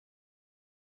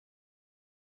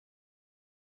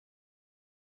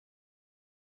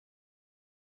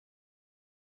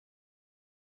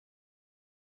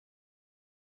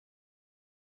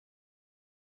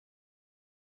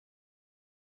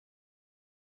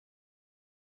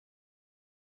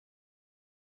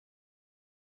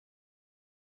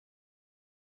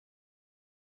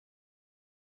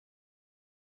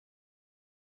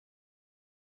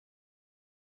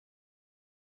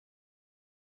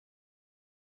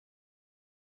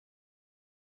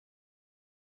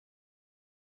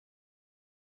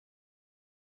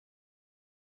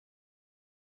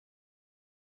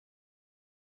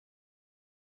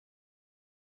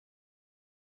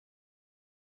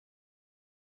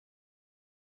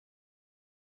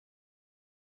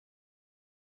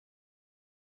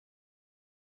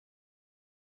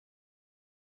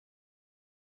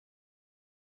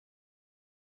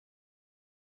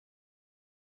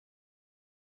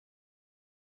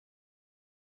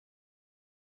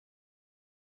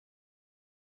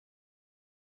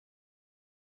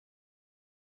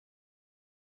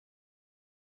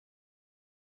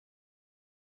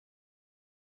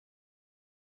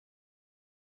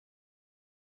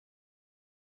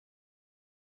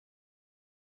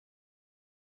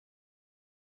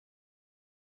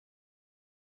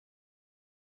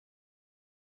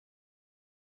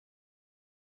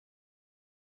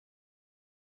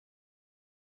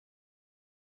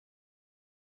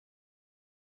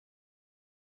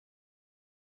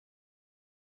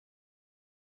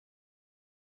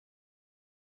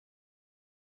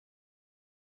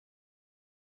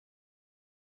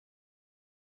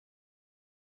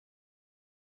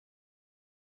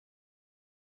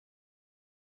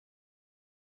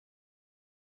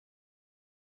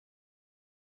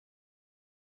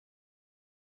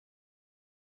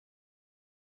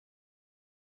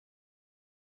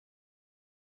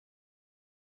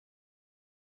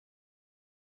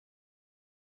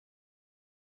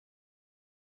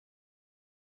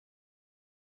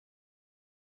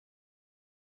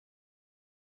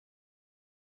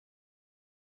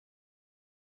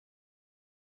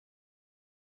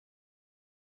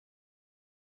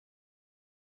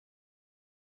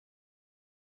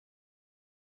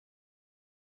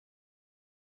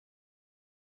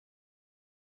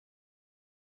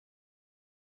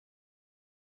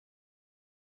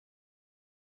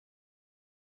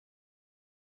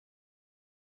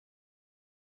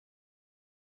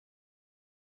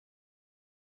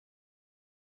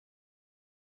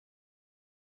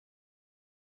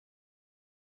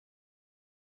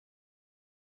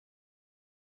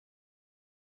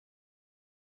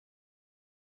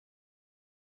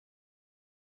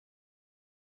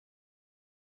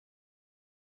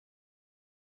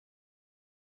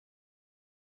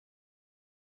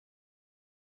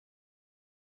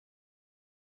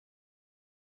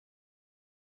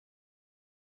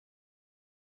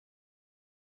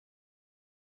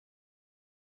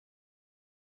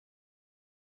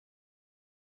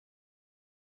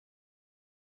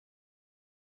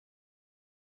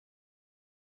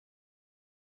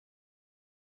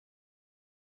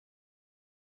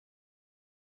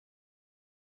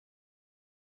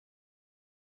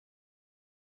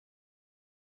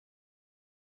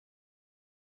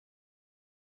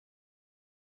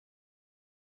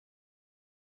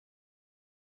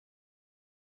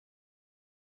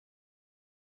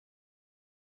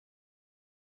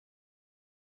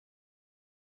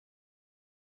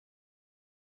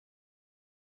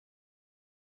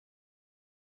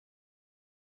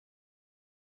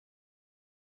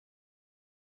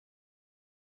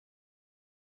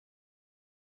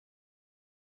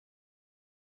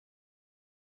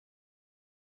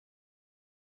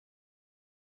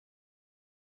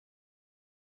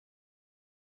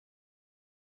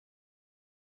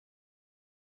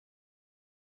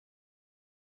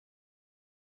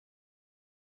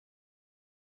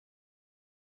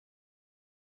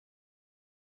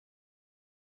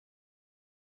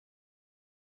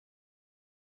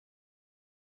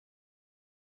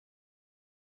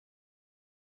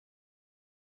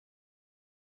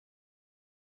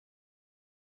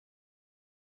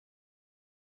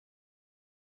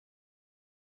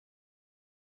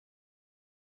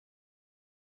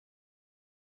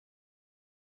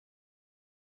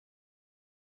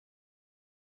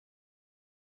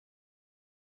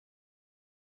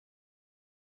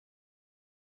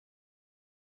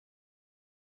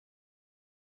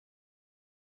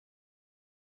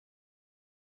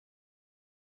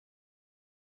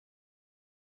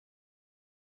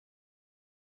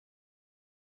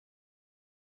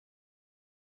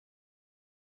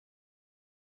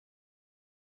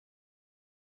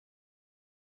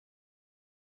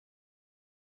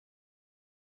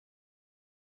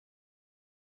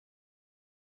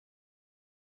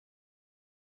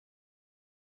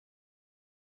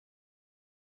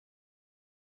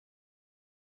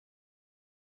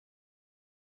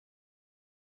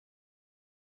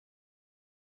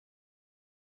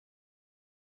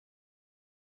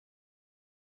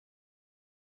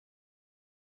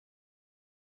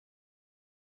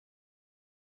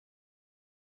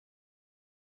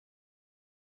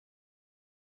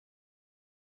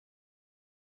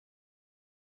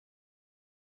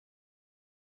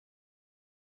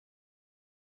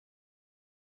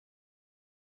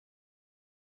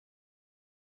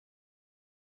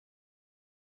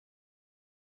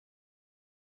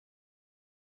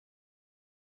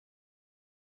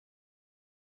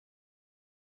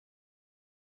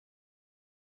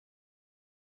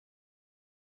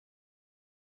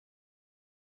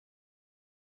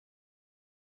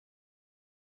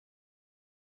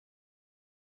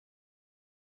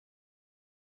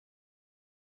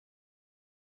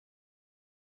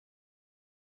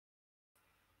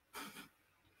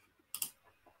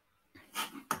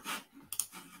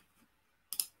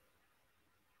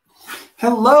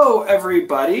Hello,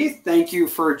 everybody. Thank you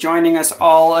for joining us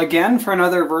all again for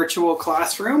another virtual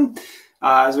classroom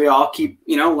as we all keep,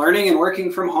 learning and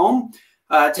working from home.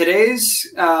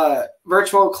 Today's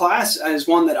virtual class is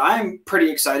one that I'm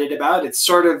pretty excited about. It's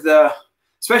sort of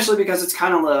especially because it's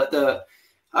kind of the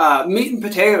meat and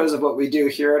potatoes of what we do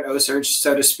here at OSearch,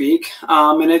 so to speak.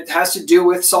 And it has to do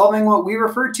with solving what we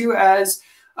refer to as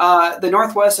the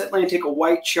Northwest Atlantic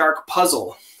white shark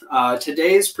puzzle.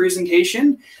 Today's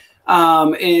presentation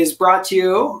is brought to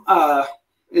you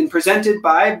and presented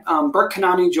by Brooke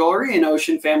Kanani Jewelry and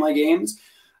Ocean Family Games.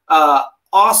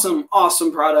 Awesome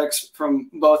products from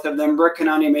both of them. Brooke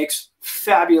Kanani makes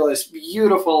fabulous,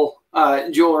 beautiful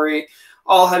jewelry,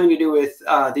 all having to do with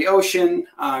the ocean.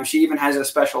 She even has a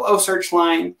special OSearch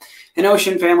line. And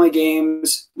Ocean Family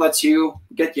Games lets you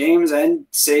get games and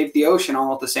save the ocean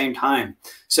all at the same time.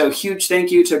 So huge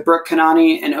thank you to Brooke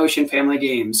Kanani and Ocean Family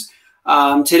Games.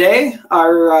 Today,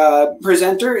 our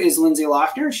presenter is Lindsay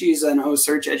Lochner. She's an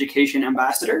OSearch Education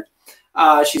Ambassador.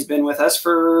 She's been with us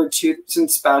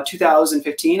since about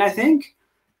 2015, I think.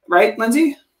 Right,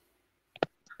 Lindsay?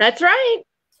 That's right.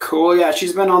 Cool. Yeah,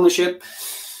 she's been on the ship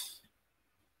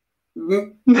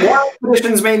more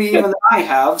expeditions maybe even than I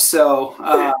have.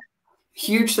 So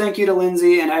huge thank you to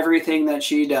Lindsay and everything that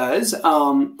she does.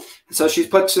 So she's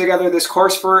put together this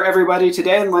course for everybody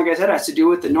today. And like I said, it has to do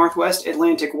with the Northwest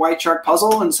Atlantic white shark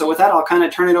puzzle. And so with that, I'll kind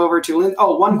of turn it over to Lindsay.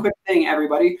 Oh, one quick thing,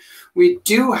 everybody. We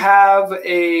do have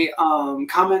a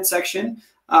comment section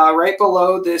right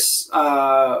below this,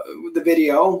 the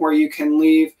video, where you can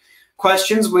leave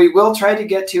questions. We will try to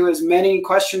get to as many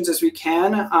questions as we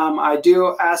can. I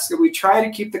do ask that we try to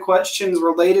keep the questions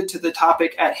related to the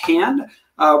topic at hand.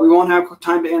 We won't have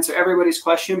time to answer everybody's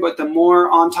question, but the more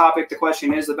on topic the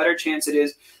question is, the better chance it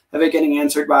is of it getting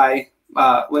answered by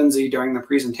Lindsay during the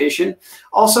presentation.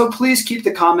 Also, please keep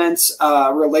the comments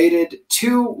related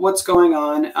to what's going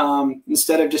on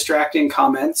instead of distracting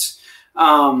comments.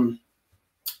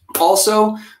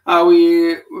 Also,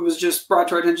 it was just brought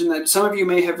to our attention that some of you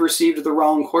may have received the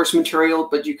wrong course material,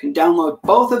 but you can download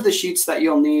both of the sheets that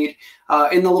you'll need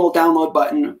in the little download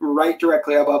button right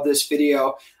directly above this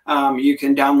video. You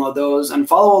can download those and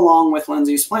follow along with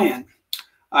Lindsay's plan.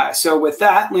 So with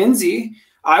that, Lindsay,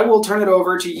 I will turn it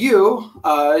over to you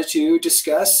to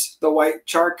discuss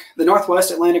the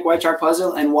Northwest Atlantic white shark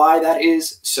puzzle and why that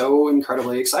is so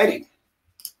incredibly exciting.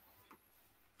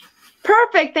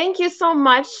 Perfect. Thank you so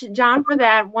much, John, for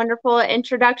that wonderful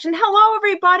introduction. Hello,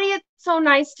 everybody. It's so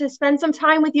nice to spend some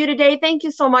time with you today. Thank you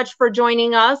so much for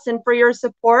joining us and for your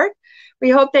support.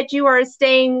 We hope that you are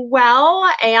staying well.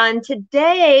 And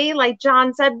today, like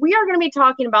John said, we are going to be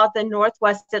talking about the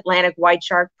Northwest Atlantic White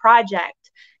Shark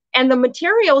Project. And the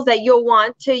materials that you'll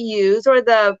want to use, or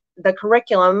the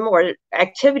curriculum or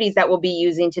activities that we'll be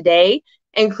using today,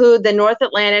 include the North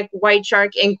Atlantic White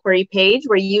Shark Inquiry page,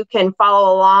 where you can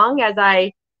follow along as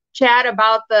I chat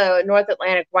about the North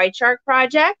Atlantic White Shark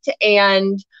Project,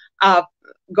 and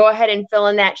go ahead and fill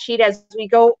in that sheet as we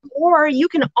go. Or you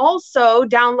can also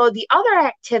download the other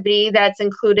activity that's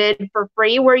included for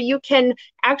free, where you can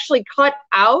actually cut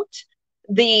out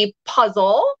the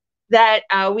puzzle that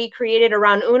we created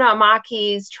around Una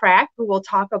Amaki's track, who we'll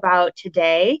talk about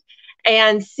today,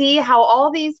 and see how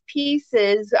all these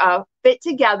pieces fit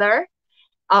together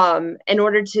in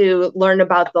order to learn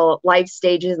about the life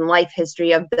stages and life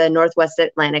history of the Northwest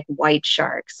Atlantic white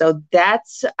shark. So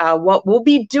that's what we'll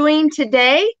be doing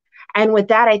today. And with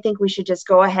that, I think we should just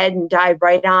go ahead and dive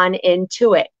right on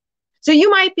into it. So you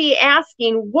might be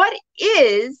asking, what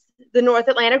is the North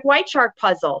Atlantic white shark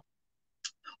puzzle?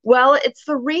 Well, it's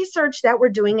the research that we're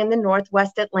doing in the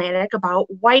Northwest Atlantic about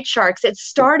white sharks. It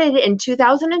started in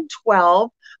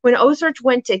 2012 when OSearch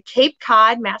went to Cape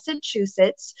Cod,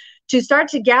 Massachusetts, to start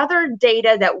to gather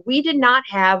data that we did not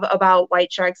have about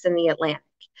white sharks in the Atlantic.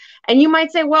 And you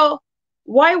might say, well,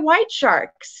 why white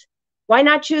sharks? Why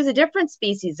not choose a different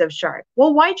species of shark?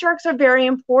 Well, white sharks are very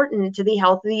important to the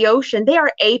health of the ocean. They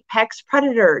are apex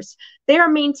predators. They are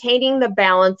maintaining the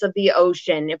balance of the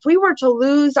ocean. If we were to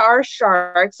lose our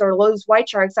sharks or lose white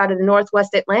sharks out of the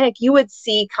Northwest Atlantic, you would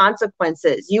see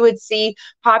consequences. You would see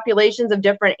populations of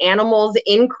different animals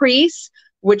increase,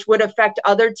 which would affect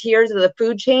other tiers of the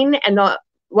food chain. And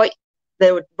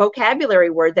the vocabulary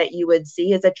word that you would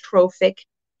see is a trophic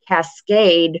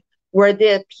cascade, where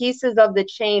the pieces of the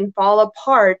chain fall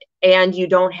apart and you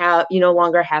no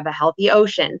longer have a healthy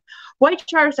ocean. White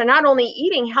sharks are not only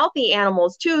eating healthy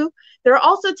animals too, they're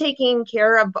also taking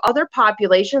care of other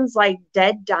populations like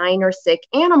dead, dying, or sick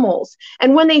animals.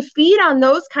 And when they feed on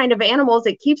those kind of animals,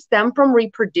 it keeps them from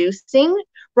reproducing,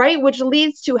 right? Which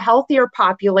leads to healthier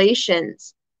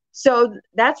populations. So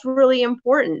that's really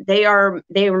important. They are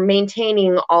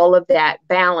maintaining all of that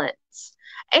balance.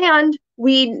 And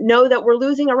we know that we're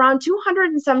losing around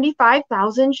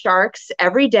 275,000 sharks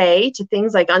every day to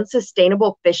things like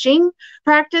unsustainable fishing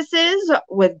practices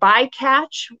with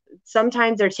bycatch.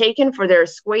 Sometimes they're taken for their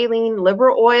squalene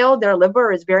liver oil. Their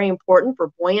liver is very important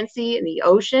for buoyancy in the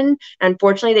ocean.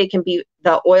 Unfortunately,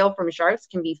 the oil from sharks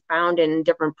can be found in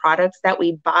different products that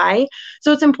we buy.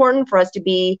 So it's important for us to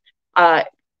be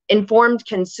informed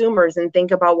consumers and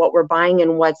think about what we're buying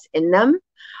and what's in them.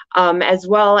 As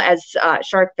well as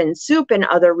shark fin soup and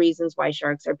other reasons why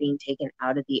sharks are being taken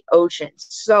out of the ocean.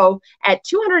 So at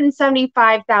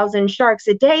 275,000 sharks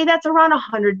a day, that's around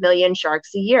 100 million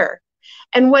sharks a year.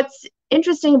 And what's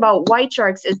interesting about white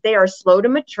sharks is they are slow to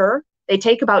mature. They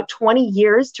take about 20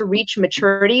 years to reach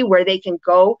maturity where they can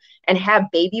go and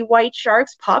have baby white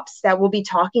sharks, pups, that we'll be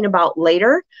talking about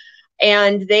later.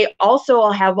 And they also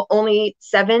have only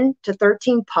 7 to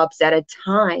 13 pups at a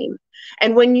time.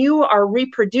 And when you are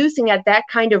reproducing at that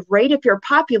kind of rate, if your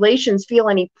populations feel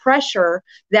any pressure,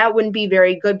 that wouldn't be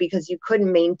very good because you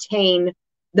couldn't maintain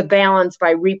the balance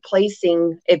by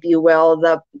replacing, if you will,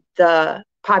 the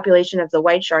population of the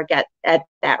white shark at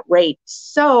that rate.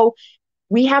 So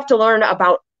we have to learn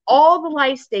about all the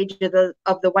life stages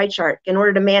of the white shark in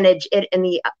order to manage it in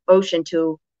the ocean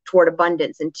toward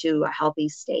abundance and to a healthy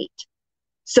state.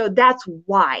 So that's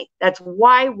why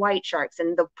white sharks,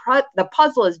 and the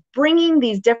puzzle is bringing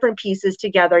these different pieces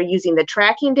together using the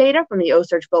tracking data from the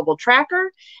OCEARCH Global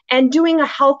Tracker and doing a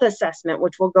health assessment,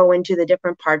 which will go into the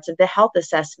different parts of the health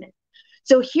assessment.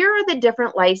 So here are the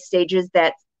different life stages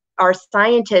that our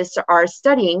scientists are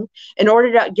studying in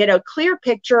order to get a clear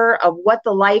picture of what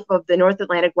the life of the North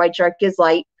Atlantic white shark is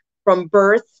like from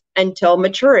birth until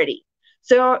maturity.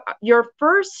 So your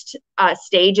first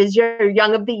stage is your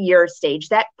young of the year stage,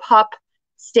 that pup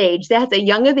stage. That's a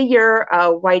young of the year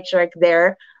white shark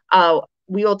there.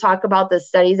 We will talk about the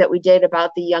studies that we did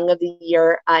about the young of the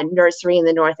year nursery in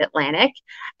the North Atlantic.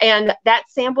 And that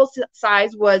sample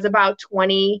size was about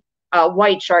 20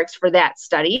 white sharks for that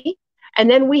study. And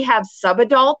then we have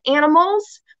subadult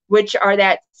animals, which are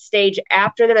that stage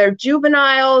after they're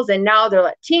juveniles and now they're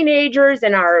like teenagers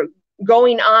and are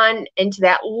going on into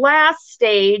that last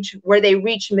stage where they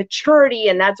reach maturity.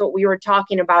 And that's what we were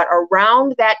talking about.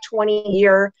 Around that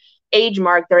 20-year age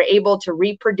mark, they're able to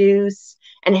reproduce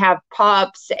and have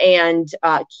pups and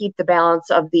keep the balance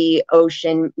of the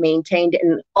ocean maintained.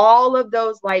 And all of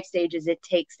those life stages it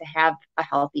takes to have a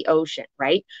healthy ocean,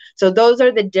 right? So those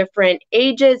are the different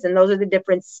ages and those are the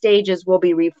different stages we'll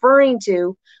be referring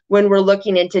to when we're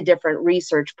looking into different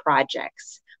research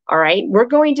projects. All right, we're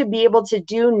going to be able to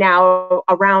do now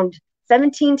around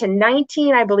 17 to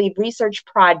 19, I believe, research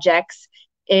projects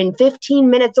in 15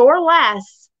 minutes or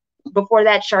less before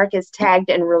that shark is tagged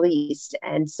and released.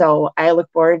 And so I look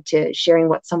forward to sharing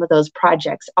what some of those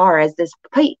projects are as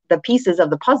the pieces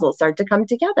of the puzzle start to come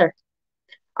together.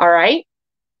 All right,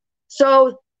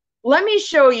 so let me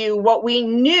show you what we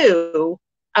knew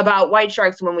about white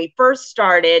sharks when we first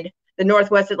started the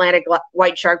Northwest Atlantic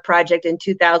White Shark Project in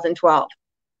 2012.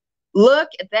 Look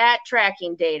at that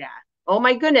tracking data. Oh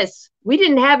my goodness, we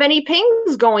didn't have any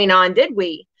pings going on, did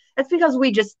we? That's because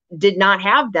we just did not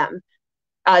have them.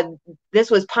 This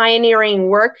was pioneering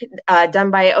work done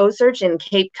by OCEARCH in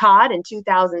Cape Cod in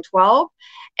 2012.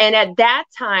 And at that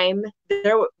time,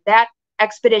 that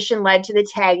expedition led to the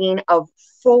tagging of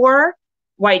 4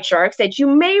 white sharks that you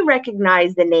may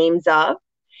recognize the names of.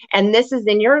 And this is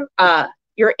in your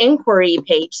inquiry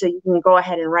page, so you can go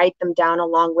ahead and write them down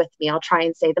along with me. I'll try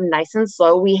and say them nice and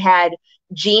slow. We had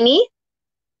Jeannie,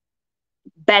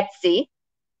 Betsy,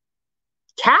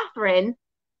 Catherine,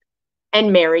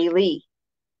 and Mary Lee.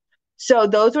 So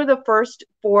those are the first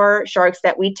 4 sharks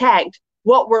that we tagged.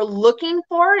 What we're looking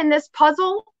for in this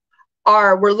puzzle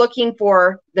we're looking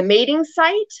for the mating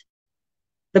site,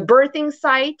 the birthing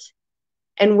site,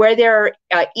 and where they're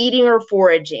eating or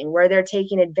foraging, where they're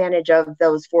taking advantage of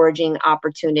those foraging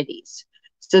opportunities.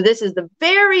 So this is the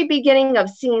very beginning of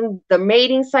seeing the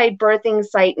mating site, birthing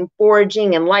site, and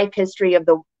foraging and life history of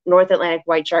the North Atlantic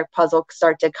white shark puzzle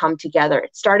start to come together.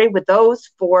 It started with those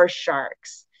 4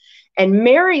 sharks. And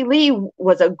Mary Lee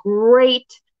was a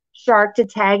great shark to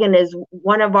tag and is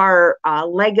one of our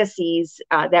legacies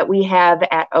that we have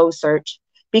at OCEARCH,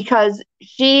 because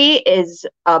she is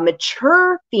a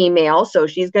mature female, so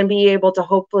she's going to be able to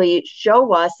hopefully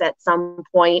show us at some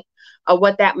point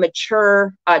what that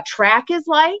mature track is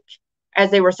like, as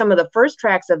they were some of the first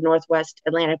tracks of Northwest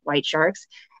Atlantic white sharks,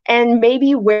 and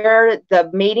maybe where the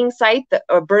mating site, the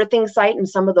birthing site, and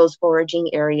some of those foraging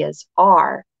areas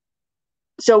are.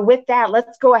 So with that,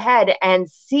 let's go ahead and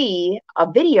see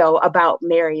a video about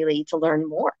Mary Lee to learn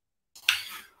more.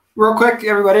 Real quick,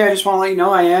 everybody, I just want to let you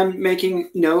know I am making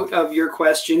note of your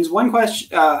questions. One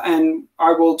question, and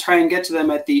I will try and get to them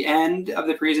at the end of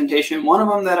the presentation. One of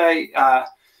them that I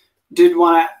did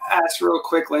want to ask real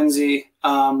quick, Lindsay,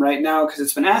 right now, because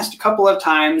it's been asked a couple of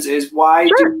times, is why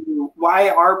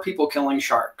are people killing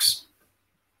sharks?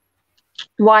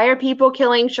 Why are people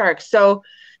killing sharks? So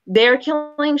they're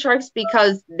killing sharks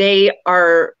because they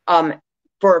are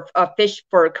for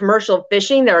commercial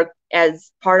fishing. They're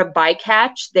as part of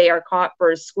bycatch. They are caught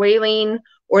for squalene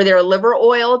or their liver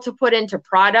oil to put into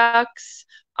products.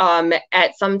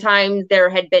 At sometimes there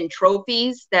had been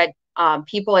trophies that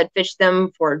people had fished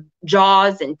them for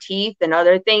jaws and teeth and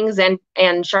other things.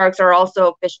 And sharks are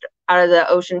also fished out of the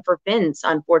ocean for fins,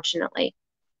 unfortunately.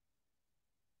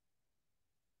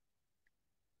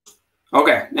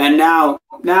 Okay, and now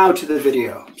to the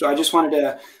video. So I just wanted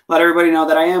to let everybody know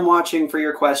that I am watching for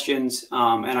your questions,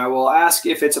 and I will ask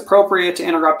if it's appropriate to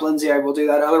interrupt Lindsay. I will do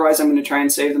that. Otherwise, I'm going to try and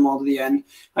save them all to the end.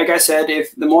 Like I said,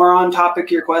 if the more on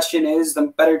topic your question is,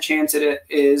 the better chance it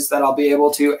is that I'll be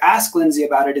able to ask Lindsay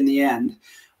about it in the end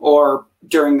or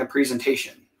during the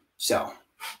presentation. So.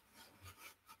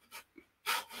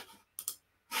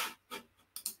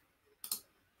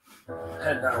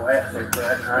 Head that way, I think,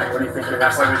 Brad. All right, what do you think? You're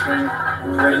halfway between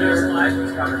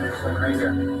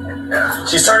yeah.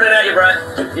 She's turning at you, Brad.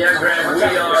 Yeah, Graham, we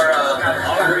are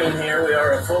all green here. We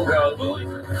are a full go.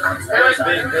 Nice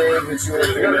big, but you want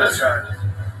to figure out trying.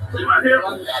 You want here?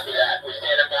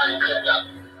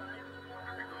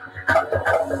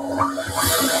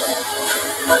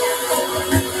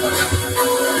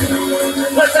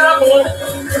 Let's have one.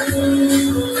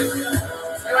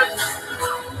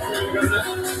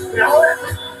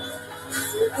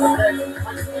 All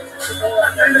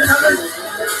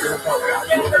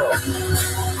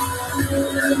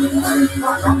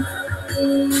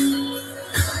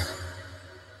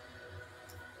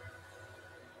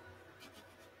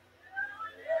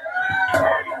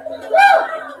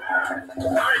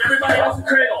right, everybody off the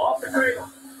cradle, off the cradle.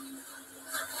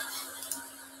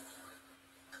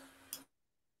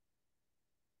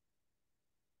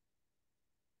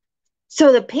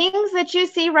 So the pings that you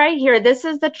see right here, this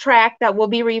is the track that we'll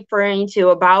be referring to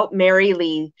about Mary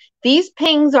Lee. These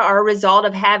pings are a result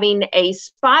of having a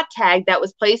spot tag that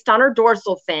was placed on her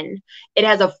dorsal fin. It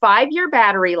has a 5-year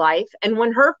battery life, and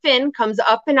when her fin comes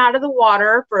up and out of the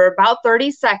water for about 30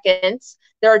 seconds,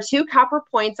 there are 2 copper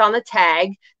points on the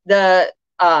tag. That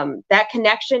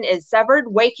connection is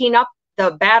severed, waking up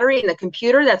the battery and the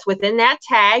computer that's within that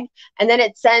tag, and then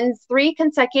it sends 3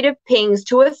 consecutive pings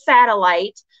to a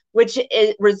satellite, which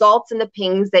results in the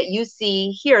pings that you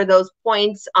see here, those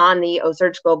points on the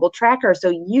OSearch Global Tracker. So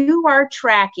you are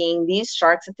tracking these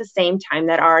sharks at the same time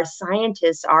that our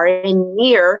scientists are in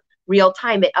near real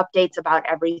time. It updates about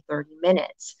every 30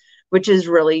 minutes, which is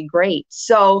really great.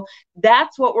 So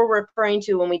that's what we're referring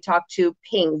to when we talk to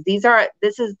pings.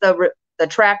 This is the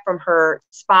track from her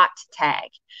spot tag.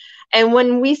 And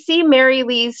when we see Mary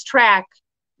Lee's track,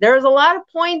 there's a lot of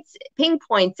ping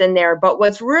points in there, but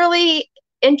what's really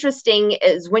interesting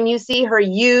is when you see her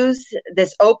use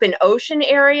this open ocean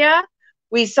area.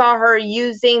 We saw her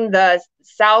using the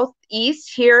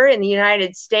southeast here in the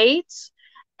United States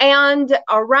and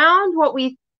around what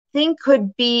we think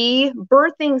could be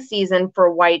birthing season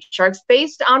for white sharks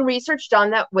based on research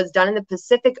that was done in the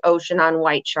Pacific Ocean on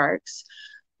white sharks.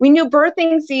 We knew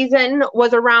birthing season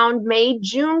was around May,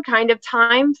 June kind of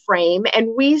time frame,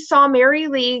 and we saw Mary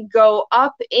Lee go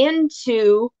up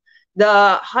into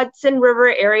the Hudson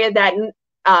River area, that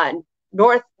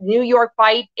North New York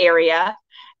Bight area,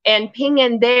 and ping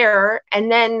in there, and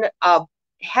then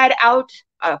head out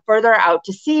further out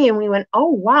to sea. And we went,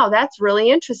 oh, wow, that's really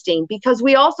interesting, because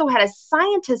we also had a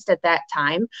scientist at that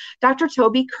time, Dr.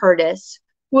 Toby Curtis,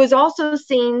 who was also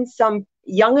seeing some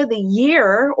young of the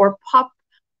year or pup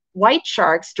white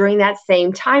sharks during that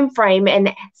same time frame,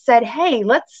 and said, hey,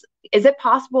 is it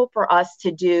possible for us to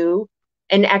do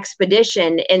an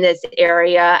expedition in this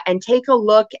area and take a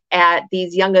look at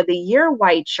these young of the year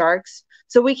white sharks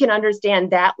so we can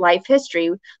understand that life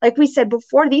history. Like we said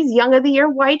before, these young of the year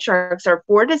white sharks are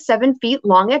 4 to 7 feet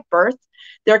long at birth.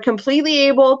 They're completely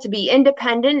able to be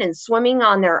independent and swimming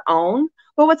on their own.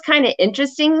 But what's kind of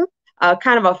interesting,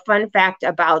 kind of a fun fact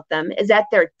about them, is that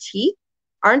their teeth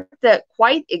aren't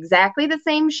quite exactly the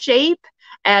same shape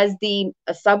as the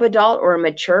subadult or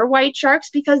mature white sharks,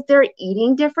 because they're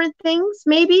eating different things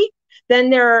maybe. than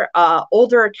their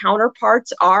older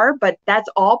counterparts are, but that's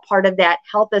all part of that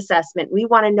health assessment. We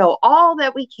want to know all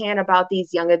that we can about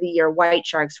these young of the year white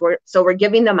sharks. So we're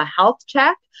giving them a health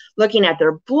check, looking at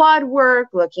their blood work,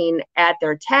 looking at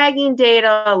their tagging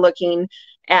data, looking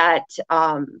at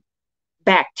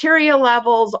bacteria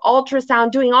levels,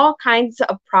 ultrasound, doing all kinds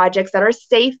of projects that are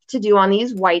safe to do on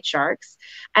these white sharks,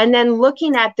 and then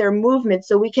looking at their movement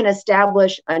so we can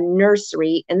establish a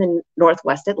nursery in the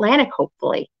Northwest Atlantic,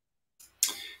 hopefully.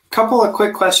 Couple of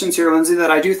quick questions here, Lindsay,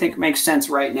 that I do think makes sense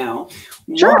right now.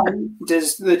 Sure. One,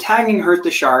 does the tagging hurt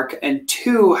the shark? And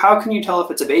two, how can you tell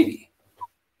if it's a baby?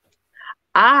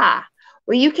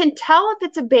 Well, you can tell if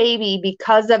it's a baby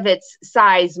because of its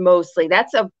size mostly.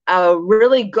 That's a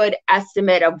really good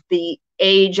estimate of the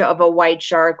age of a white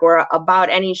shark, or about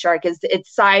any shark, is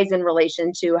its size in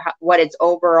relation to what its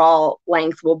overall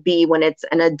length will be when it's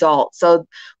an adult. So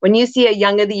when you see a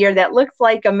young of the year that looks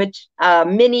like a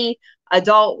mini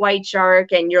adult white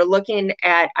shark, and you're looking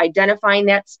at identifying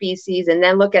that species and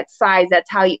then look at size,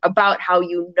 that's how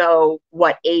you know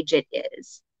what age it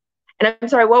is. And I'm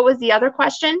sorry, what was the other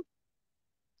question?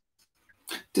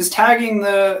 Does tagging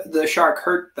the shark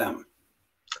hurt them?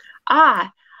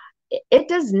 It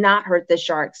does not hurt the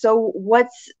shark. So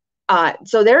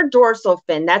so their dorsal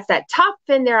fin, that's that top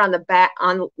fin there on the back,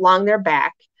 along their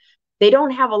back, they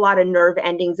don't have a lot of nerve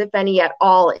endings, if any at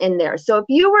all, in there. So if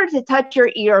you were to touch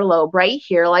your earlobe right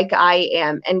here, like I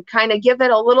am, and kind of give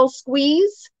it a little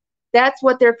squeeze, that's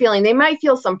what they're feeling. They might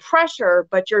feel some pressure,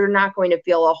 but you're not going to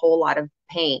feel a whole lot of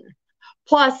pain.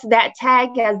 Plus, that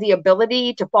tag has the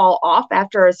ability to fall off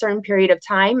after a certain period of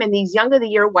time. And these young of the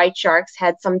year white sharks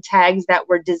had some tags that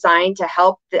were designed to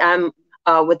help them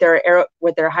with their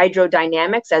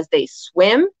hydrodynamics as they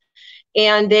swim.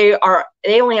 And they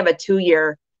only have a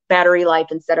 2-year battery life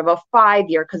instead of a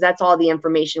 5-year, because that's all the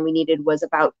information we needed was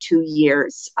about 2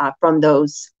 years from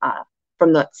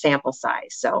the sample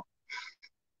size. So,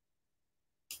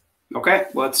 okay,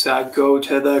 let's go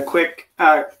to the quick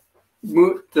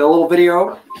the little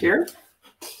video here.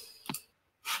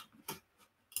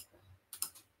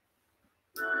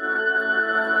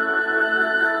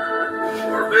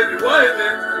 Or maybe why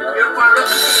then you get fired up.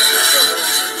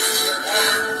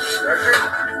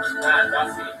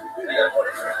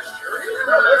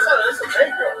 That's a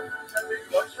mango.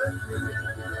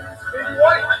 Baby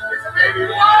white. It's a baby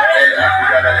white. Hey, we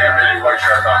got a baby white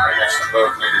shark on right next to the boat.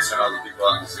 We need to send all the people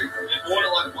out to see. It's more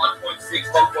like 1.6,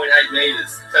 1.8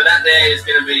 meters. So that day is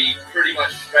going to be pretty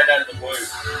much straight out of the blue.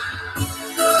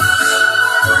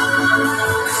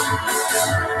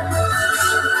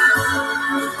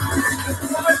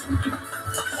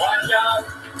 Watch out.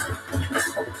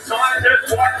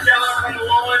 Scientists, watch out on the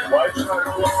line. Watch out on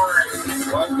the line.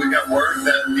 Well, we got word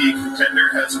that the contender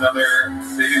has another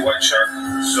baby white shark,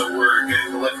 so we're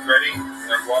getting the lift ready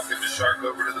and walking the shark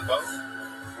over to the boat.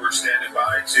 We're standing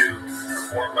by to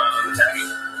perform the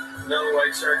tagging. No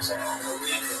white sharks on the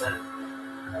week, and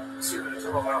then see what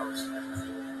 12 hours.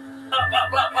 Up.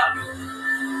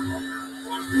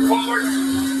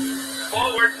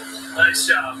 Forward. Nice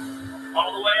job.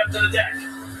 All the way up to the deck.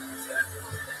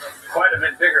 Quite a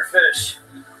bit bigger fish.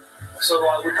 So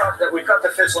we caught the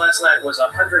fish last night. It was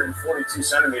 142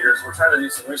 centimeters. We're trying to do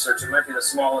some research. It might be the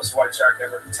smallest white shark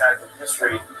ever tagged in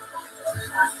history.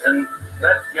 And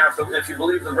that, if you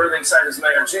believe the birthing site is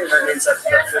May or June, that means that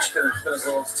fish could have been as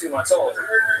little as 2 months old.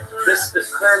 This is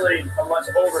clearly a much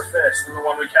older fish than the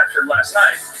one we captured last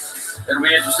night. It'll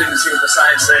be interesting to see what the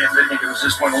science say, if they think it was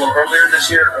just one a little earlier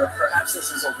this year, or perhaps this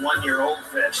is a 1-year-old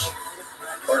fish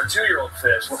or a 2-year-old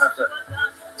fish. We'll have to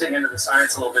dig into the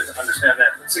science a little bit to understand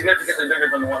that. It's significantly bigger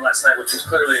than the one last night, which was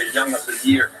clearly a young of the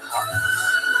year.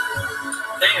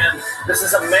 And this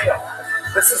is a male.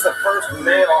 This is the first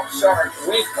male shark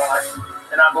we've caught,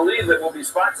 and I believe it will be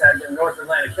spot tagged in North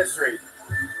Atlantic history.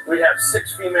 We have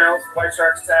 6 female white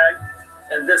sharks tagged,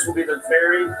 and this will be the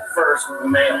very first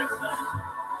male.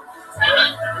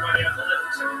 Everybody has to live.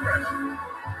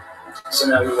 So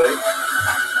now we wait. We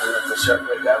let the shark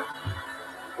wake up.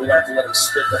 We have to let them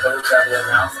spit the hose out of their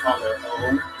mouth on their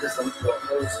own, because the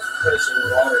hose is pushing the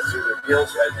water through their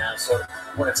gills right now. So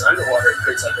when it's underwater, it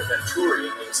creates like a venturi,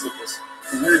 and they just get this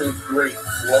really great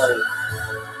flow.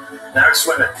 Now it's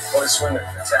swimming. Oh, it's swimming.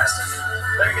 Fantastic.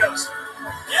 There he goes.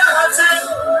 Yeah, that's it.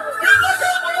 Good luck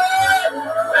on the way.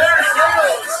 There he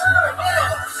goes.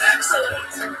 Oh,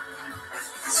 excellent.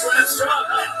 Swim strong,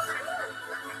 huh?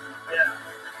 Yeah.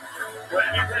 Way to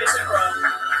be patient, bro.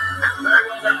 Very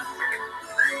well done.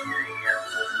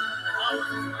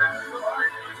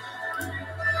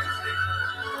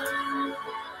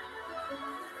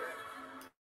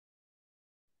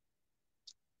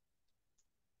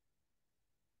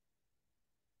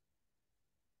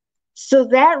 So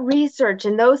that research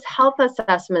and those health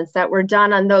assessments that were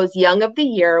done on those young of the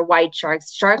year white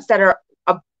sharks, sharks that are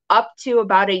up to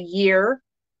about a year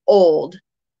old,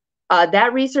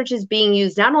 that research is being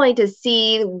used not only to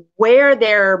see where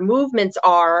their movements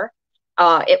are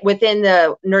within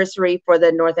the nursery for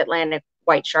the North Atlantic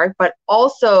white shark, but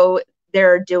also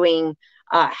they're doing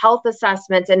health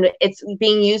assessments, and it's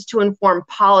being used to inform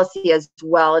policy as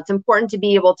well. It's important to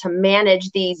be able to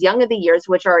manage these young of the years,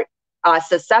 which are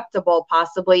susceptible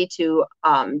possibly to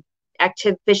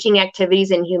active fishing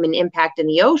activities and human impact in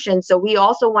the ocean. So we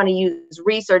also want to use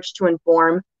research to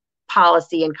inform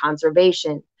policy and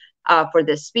conservation for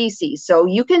this species. So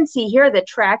you can see here the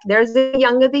track, there's the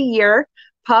young of the year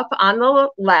pup on the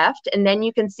left, and then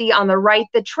you can see on the right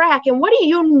the track. And what do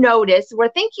you notice? We're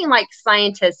thinking like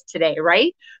scientists today,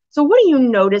 right? So what do you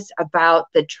notice about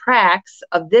the tracks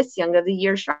of this young of the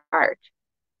year shark?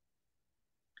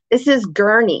 This is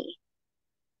Gurney.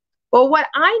 Well, what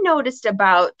I noticed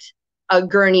about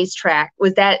Gurney's track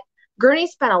was that Gurney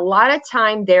spent a lot of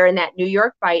time there in that New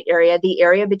York Bight area, the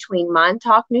area between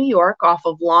Montauk, New York, off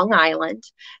of Long Island,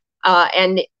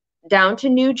 and down to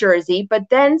New Jersey, but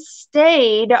then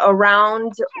stayed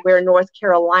around where North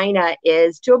Carolina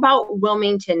is to about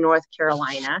Wilmington, North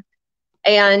Carolina.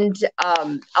 And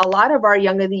a lot of our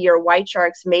young of the year white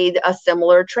sharks made a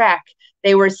similar track.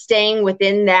 They were staying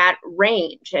within that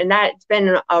range. And that's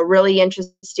been a really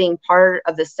interesting part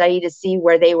of the study to see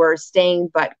where they were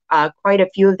staying, but quite a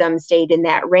few of them stayed in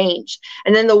that range.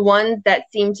 And then the ones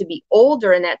that seemed to be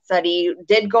older in that study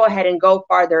did go ahead and go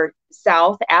farther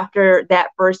south after that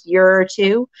first year or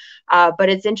two. But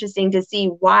it's interesting to see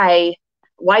why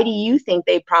do you think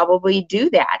they probably do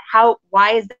that?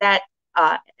 Why is that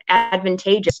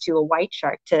advantageous to a white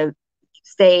shark to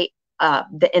stay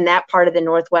in that part of the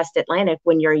Northwest Atlantic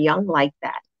when you're young like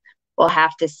that? We'll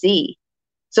have to see.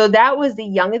 So that was the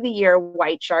young of the year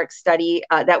white shark study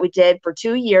that we did for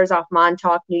 2 years off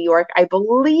Montauk, New York. I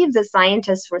believe the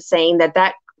scientists were saying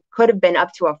that could have been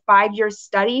up to a 5-year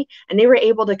study, and they were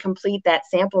able to complete that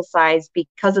sample size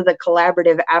because of the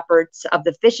collaborative efforts of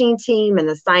the fishing team and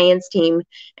the science team,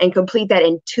 and complete that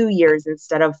in 2 years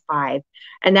instead of 5.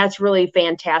 And that's really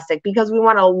fantastic because we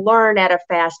want to learn at a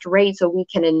fast rate so we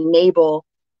can enable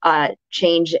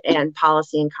change and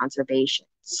policy and conservation.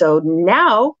 So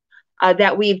now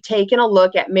that we've taken a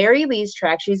look at Mary Lee's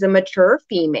track, she's a mature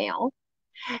female,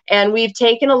 and we've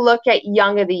taken a look at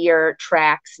young of the year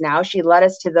tracks now. She led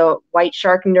us to the White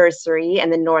Shark Nursery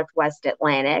in the Northwest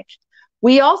Atlantic.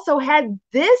 We also had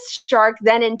this shark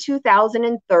then in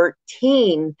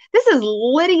 2013. This is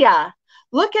Lydia.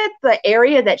 Look at the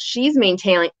area that she's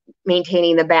maintaining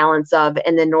the balance of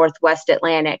in the Northwest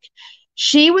Atlantic.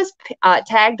 She was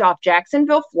tagged off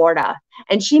Jacksonville, Florida,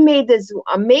 and she made this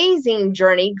amazing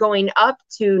journey going up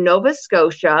to Nova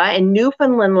Scotia and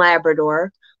Newfoundland,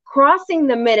 Labrador, crossing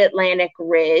the Mid-Atlantic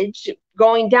Ridge,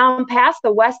 going down past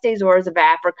the West Azores of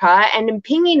Africa, and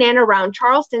pinging in around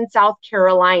Charleston, South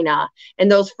Carolina in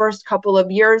those first couple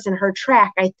of years in her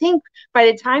track. I think by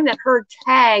the time that her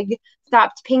tag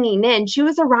stopped pinging in, she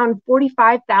was around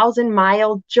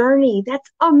 45,000-mile journey. That's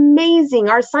amazing.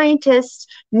 Our scientists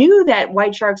knew that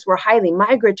white sharks were highly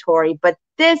migratory, but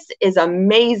this is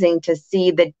amazing to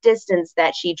see the distance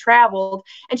that she traveled.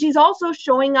 And she's also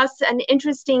showing us an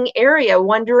interesting area,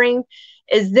 wondering,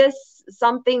 is this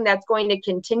something that's going to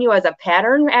continue as a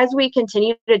pattern as we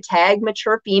continue to tag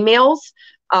mature females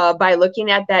by looking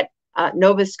at that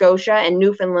Nova Scotia and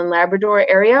Newfoundland Labrador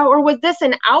area, or was this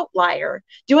an outlier?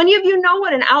 Do any of you know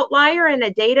what an outlier in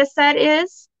a data set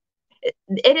is?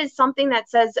 It is something that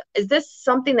says, is this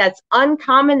something that's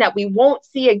uncommon that we won't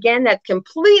see again, that's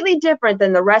completely different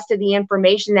than the rest of the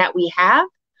information that we have?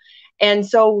 And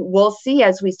so we'll see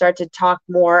as we start to talk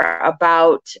more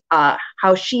about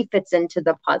how she fits into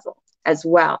the puzzle as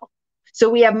well. So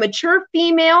we have mature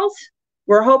females.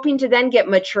 We're hoping to then get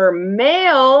mature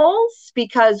males,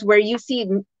 because where you see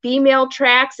female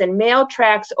tracks and male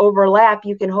tracks overlap,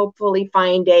 you can hopefully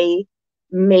find a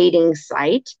mating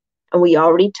site. And we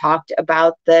already talked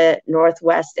about the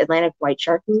Northwest Atlantic White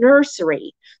Shark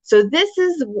Nursery. So this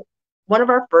is one of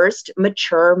our first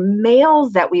mature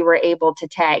males that we were able to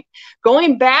tag.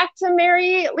 Going back to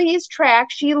Mary Lee's track,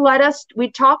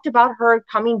 we talked about her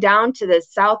coming down to the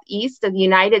southeast of the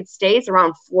United States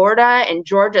around Florida and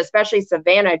Georgia, especially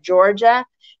Savannah, Georgia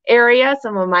area,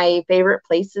 some of my favorite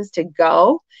places to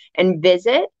go and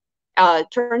visit.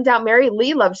 Turns out Mary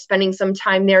Lee loved spending some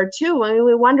time there too. I mean,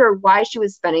 we wonder why she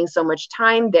was spending so much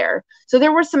time there. So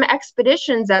there were some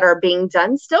expeditions that are being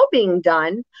done, still being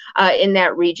done in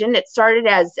that region. It started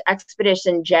as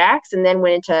Expedition Jax and then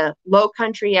went into low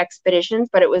country expeditions,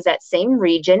 but it was that same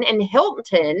region. And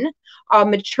Hilton, a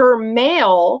mature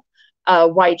male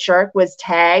white shark, was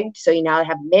tagged. So you now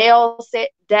have male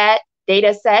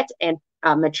data set and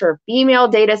mature female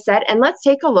data set. And let's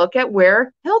take a look at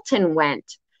where Hilton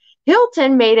went.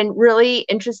 Hilton made a really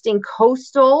interesting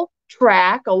coastal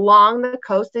track along the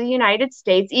coast of the United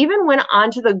States, even went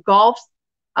onto the Gulf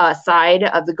side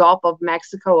of the Gulf of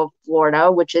Mexico of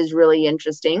Florida, which is really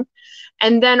interesting.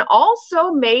 And then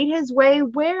also made his way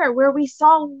where we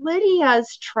saw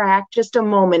Lydia's track just a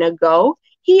moment ago.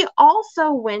 He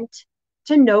also went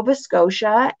to Nova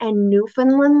Scotia and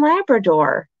Newfoundland,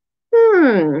 Labrador.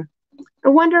 I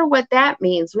wonder what that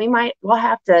means. We'll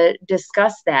have to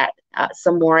discuss that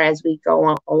some more as we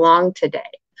go along today.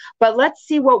 But let's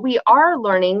see what we are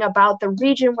learning about the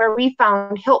region where we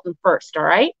found Hilton first, all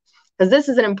right? Because this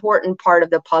is an important part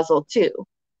of the puzzle too.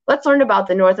 Let's learn about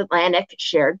the North Atlantic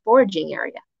Shared Foraging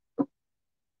Area.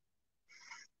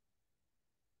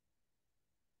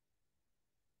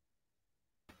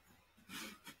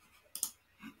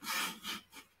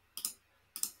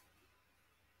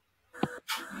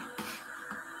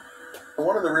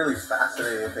 One of the really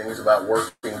fascinating things about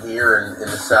working here in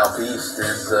the Southeast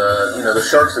is, the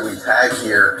sharks that we tag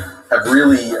here have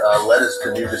really led us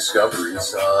to new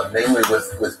discoveries, namely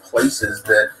with places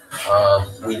that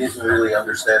we didn't really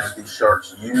understand that these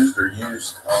sharks used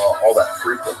all that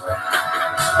frequently.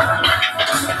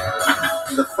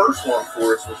 The first one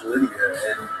for us was Lydia,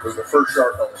 and was the first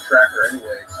shark on the tracker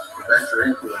anyway to venture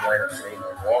into Atlantic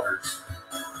Canadian waters.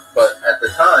 But at the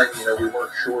time, we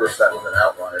weren't sure if that was an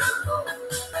outlier or not.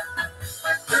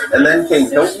 And then came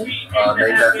Hilton,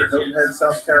 named after Hilton Head,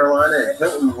 South Carolina, and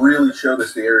Hilton really showed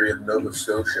us the area of Nova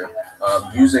Scotia,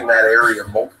 using that area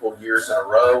multiple years in a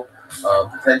row,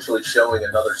 potentially showing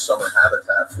another summer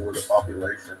habitat for the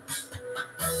population.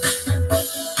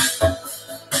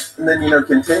 And then,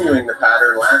 continuing the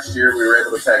pattern, last year we were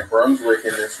able to tag Brunswick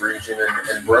in this region,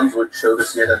 and Brunswick showed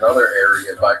us yet another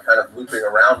area by kind of looping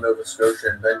around Nova Scotia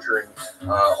and venturing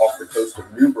off the coast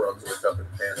of New Brunswick up in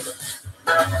Canada.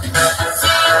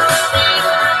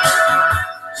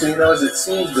 So, as it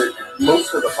seems that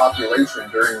most of the population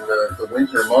during the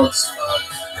winter months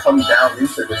come down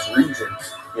into this region,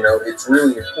 it's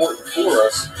really important for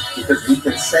us because we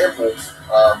can sample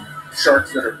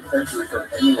sharks that are potentially from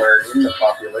anywhere in the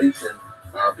population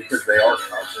because they are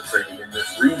concentrating in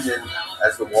this region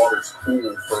as the waters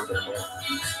cool further north.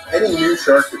 Any new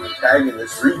shark that we tag in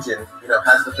this region,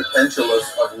 has the potential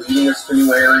of leading us to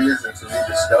new areas and to new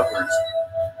discoveries.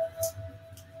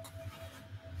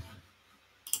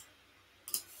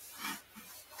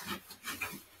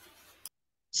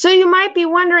 So you might be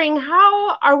wondering,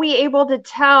 how are we able to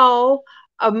tell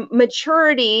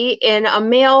maturity in a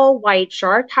male white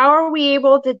shark? How are we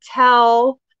able to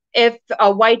tell if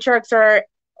white sharks are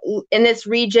in this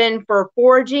region for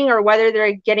foraging or whether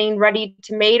they're getting ready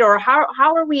to mate? Or how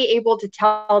are we able to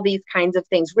tell these kinds of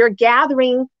things? We're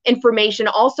gathering information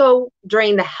also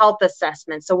during the health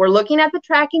assessment. So we're looking at the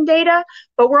tracking data,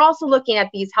 but we're also looking at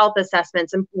these health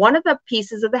assessments. And one of the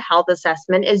pieces of the health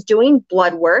assessment is doing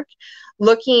blood work,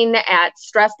 looking at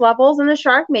stress levels in the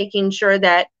shark, making sure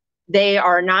that they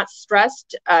are not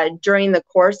stressed during the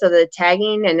course of the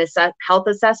tagging and health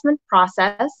assessment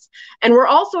process. And we're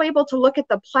also able to look at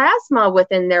the plasma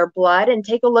within their blood and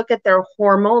take a look at their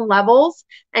hormone levels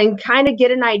and kind of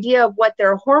get an idea of what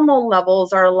their hormone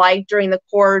levels are like during the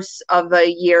course of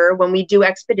a year when we do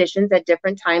expeditions at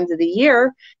different times of the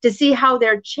year to see how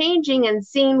they're changing and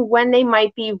seeing when they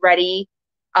might be ready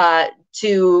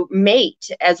to mate,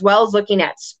 as well as looking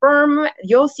at sperm.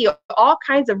 You'll see all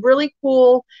kinds of really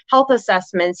cool health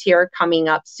assessments here coming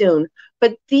up soon.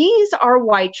 But these are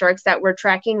white sharks that we're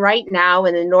tracking right now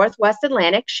in the Northwest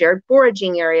Atlantic Shared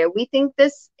Foraging Area. We think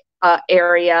this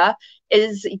area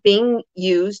is being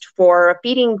used for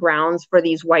feeding grounds for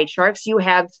these white sharks. You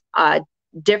have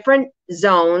different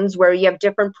zones where you have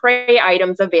different prey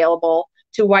items available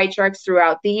to white sharks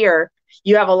throughout the year.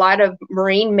 You have a lot of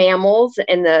marine mammals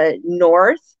in the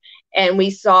north, and we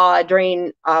saw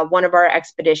during one of our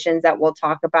expeditions that we'll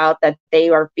talk about that they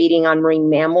are feeding on marine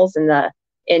mammals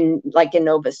in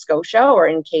Nova Scotia or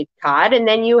in Cape Cod. And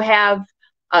then you have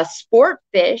sport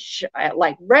fish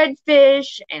like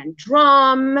redfish and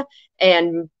drum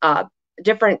and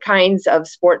different kinds of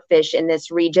sport fish in this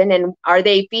region. And are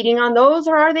they feeding on those,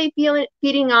 or are they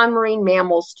feeding on marine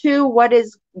mammals too? What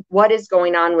is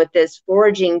going on with this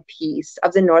foraging piece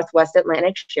of the Northwest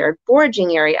Atlantic Shared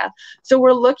Foraging Area? So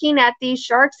we're looking at these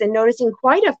sharks and noticing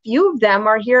quite a few of them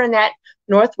are here in that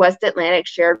Northwest Atlantic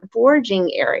Shared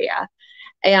Foraging Area.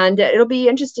 And it'll be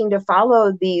interesting to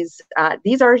follow these.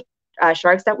 These are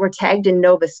sharks that were tagged in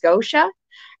Nova Scotia.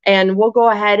 And we'll go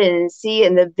ahead and see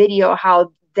in the video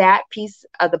how that piece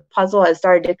of the puzzle has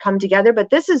started to come together. But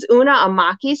this is Una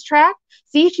Amaki's track.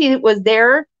 See, she was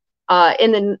there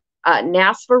in the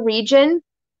NASFA region,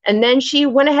 and then she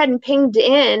went ahead and pinged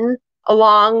in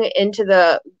along into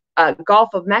the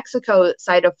Gulf of Mexico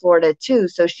side of Florida too.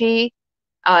 So she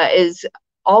is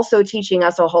also teaching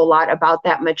us a whole lot about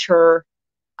that mature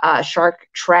shark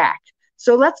track.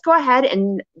 So let's go ahead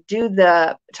and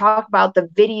talk about the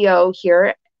video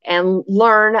here and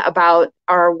learn about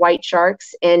our white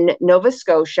sharks in Nova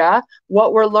Scotia,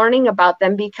 what we're learning about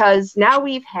them, because now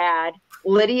we've had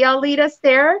Lydia lead us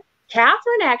there.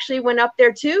 Catherine actually went up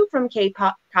there too from Cape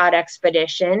Cod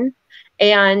Expedition.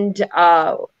 And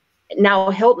now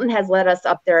Hilton has led us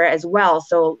up there as well.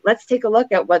 So let's take a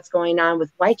look at what's going on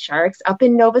with white sharks up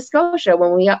in Nova Scotia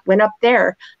when we went up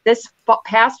there this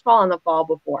past fall and the fall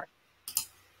before.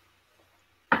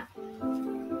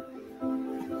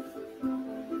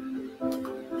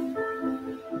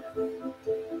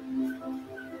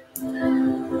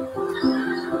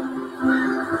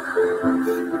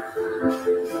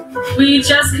 We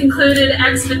just concluded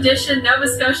Expedition Nova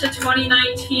Scotia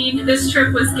 2019. This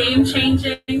trip was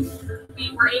game-changing.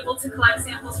 We were able to collect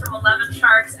samples from 11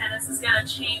 sharks, and this is going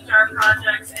to change our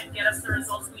projects and get us the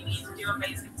results we need to do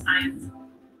amazing science.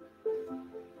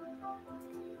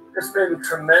 It's been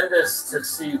tremendous to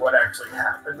see what actually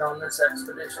happened on this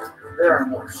expedition. There are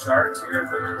more sharks here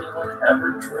than anyone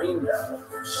ever dreamed of.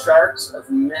 Sharks of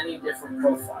many different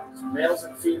profiles, males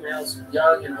and females,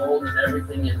 young and old, and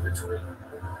everything in between.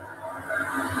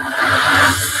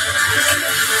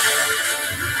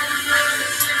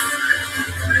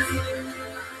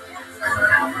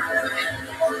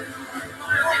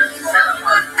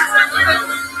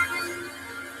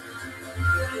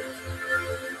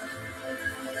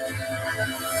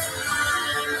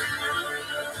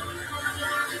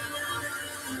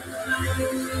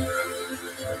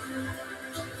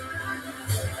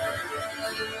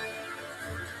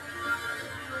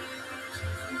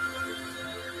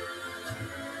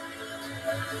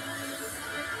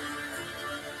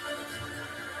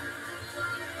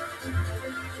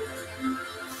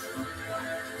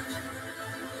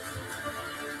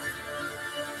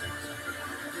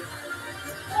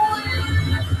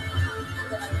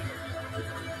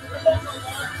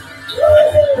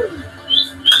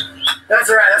 That's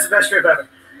all right. That's the best trip ever.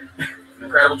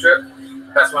 Incredible trip.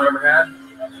 Best one I've ever had.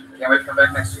 Can't wait to come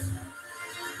back next year.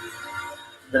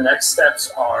 The next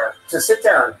steps are to sit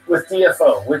down with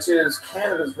DFO, which is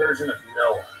Canada's version of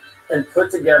NOAA, and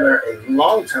put together a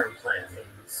long-term plan,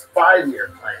 a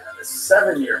 5-year plan, a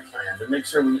 7-year plan, to make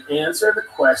sure we answer the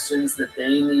questions that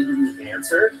they need to be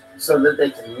answered so that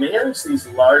they can manage these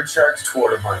large sharks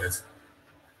toward abundance.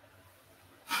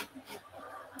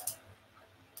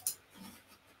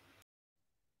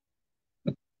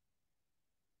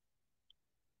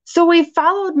 So we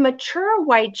followed mature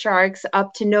white sharks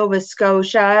up to Nova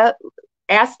Scotia,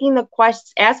 asking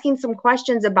some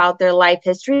questions about their life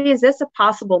history. Is this a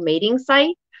possible mating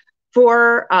site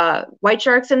for white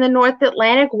sharks in the North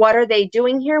Atlantic? What are they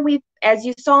doing here? As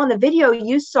you saw in the video,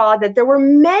 you saw that there were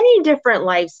many different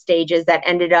life stages that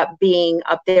ended up being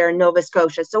up there in Nova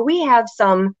Scotia. So we have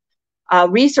some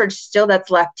research still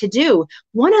that's left to do.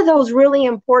 One of those really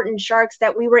important sharks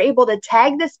that we were able to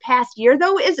tag this past year,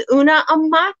 though, is Una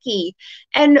Amaki.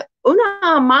 And Una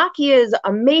Amaki is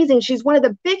amazing. She's one of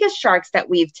the biggest sharks that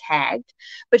we've tagged,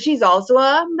 but she's also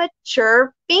a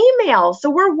mature female. So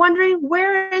we're wondering,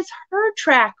 where is her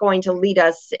track going to lead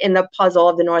us in the puzzle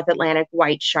of the North Atlantic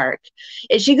white shark?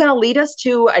 Is she going to lead us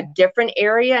to a different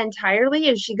area entirely?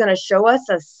 Is she going to show us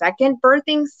a second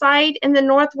birthing site in the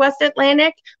Northwest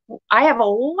Atlantic? I have a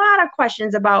lot of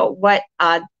questions about what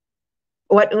Una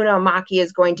Amaki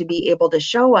is going to be able to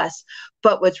show us.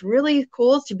 But what's really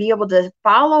cool is to be able to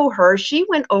follow her. She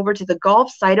went over to the Gulf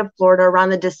side of Florida around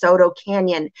the DeSoto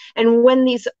Canyon. And when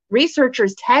these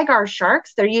researchers tag our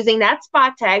sharks, they're using that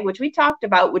spot tag, which we talked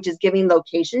about, which is giving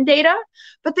location data.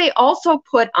 But they also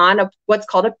put on what's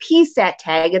called a PSAT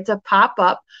tag. It's a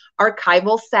pop-up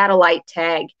archival satellite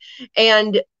tag.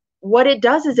 And what it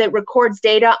does is it records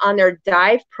data on their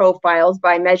dive profiles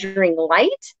by measuring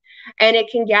light. And it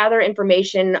can gather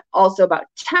information also about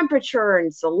temperature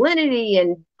and salinity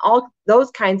and all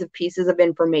those kinds of pieces of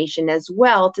information as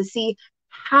well to see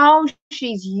how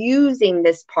she's using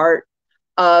this part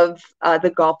of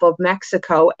the Gulf of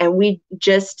Mexico. And we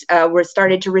just were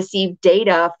started to receive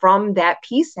data from that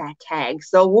PSAT tag.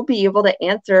 So we'll be able to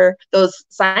answer, those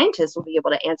scientists will be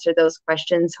able to answer those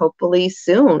questions hopefully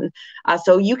soon.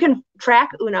 So you can track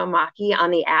Unamaki on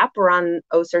the app or on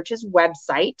OSearch's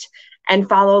website and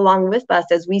follow along with us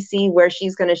as we see where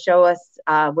she's going to show us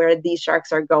where these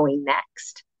sharks are going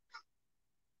next.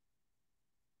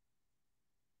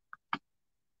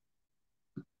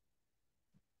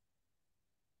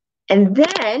 And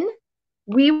then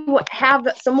we have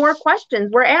some more questions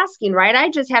we're asking, right? I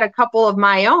just had a couple of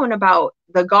my own about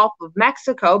the Gulf of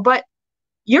Mexico, but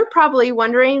you're probably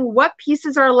wondering what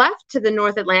pieces are left to the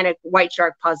North Atlantic white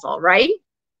shark puzzle, right?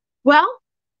 Well,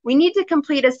 we need to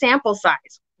complete a sample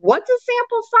size. What's a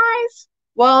sample size?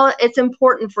 Well, it's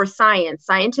important for science.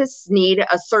 Scientists need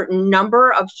a certain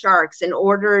number of sharks in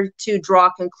order to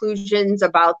draw conclusions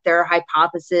about their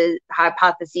hypotheses,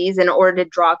 in order to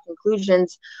draw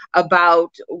conclusions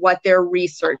about what they're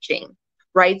researching,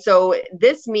 right? So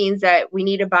this means that we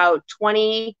need about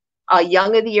 20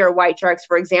 young of the year white sharks,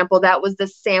 for example. That was the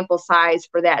sample size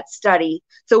for that study.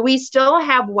 So we still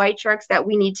have white sharks that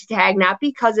we need to tag, not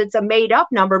because it's a made up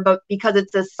number, but because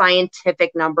it's a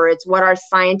scientific number. It's what our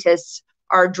scientists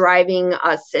are driving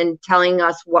us and telling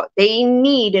us what they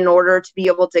need in order to be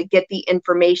able to get the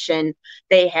information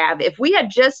they have. If we had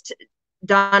just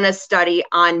done a study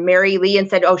on Mary Lee and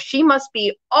said, oh, she must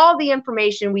be all the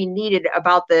information we needed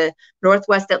about the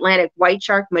Northwest Atlantic white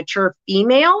shark mature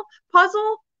female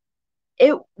puzzle,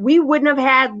 we wouldn't have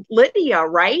had Lydia,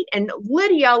 right? And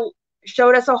Lydia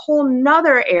showed us a whole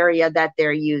nother area that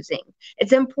they're using.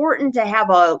 It's important to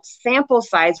have a sample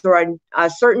size or a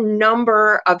certain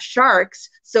number of sharks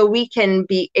so we can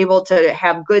be able to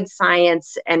have good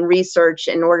science and research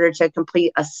in order to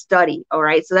complete a study, all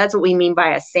right? So that's what we mean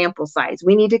by a sample size.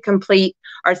 We need to complete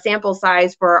our sample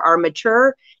size for our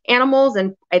mature animals,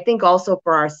 and I think also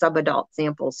for our subadult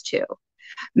samples too.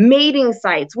 Mating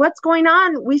sites. What's going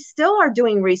on? We still are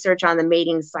doing research on the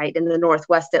mating site in the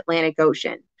Northwest Atlantic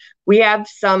Ocean. We have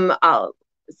some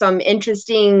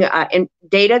interesting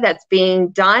data that's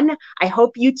being done. I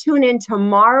hope you tune in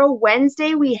tomorrow,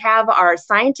 Wednesday. We have our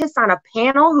scientists on a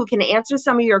panel who can answer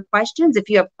some of your questions if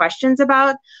you have questions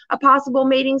about a possible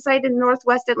mating site in the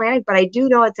Northwest Atlantic. But I do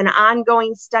know it's an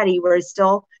ongoing study where it's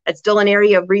still an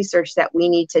area of research that we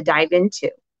need to dive into.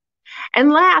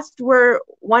 And last, we're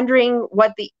wondering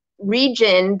what the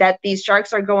region that these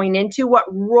sharks are going into, what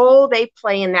role they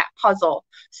play in that puzzle.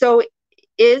 So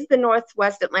is the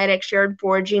Northwest Atlantic shared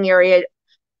foraging area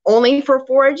only for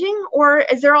foraging, or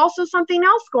is there also something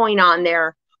else going on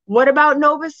there? What about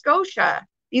Nova Scotia?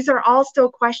 These are all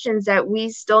still questions that we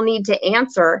still need to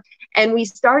answer. And we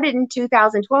started in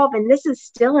 2012, and this is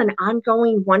still an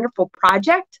ongoing, wonderful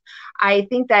project. I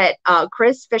think that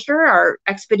Chris Fisher, our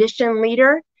expedition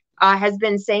leader, has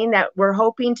been saying that we're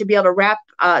hoping to be able to wrap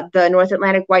the North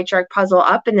Atlantic white shark puzzle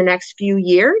up in the next few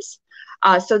years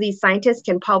so these scientists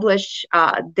can publish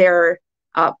their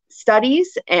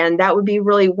studies. And that would be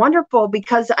really wonderful,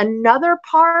 because another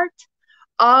part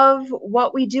of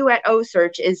what we do at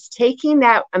OSearch is taking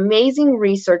that amazing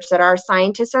research that our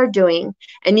scientists are doing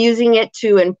and using it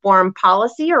to inform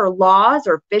policy or laws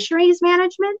or fisheries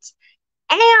management.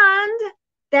 And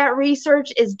that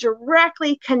research is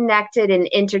directly connected and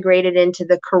integrated into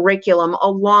the curriculum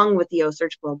along with the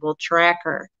OSearch Global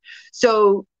Tracker.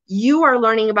 So you are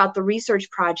learning about the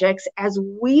research projects as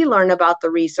we learn about the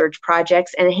research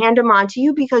projects and hand them on to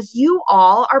you, because you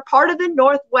all are part of the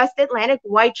Northwest Atlantic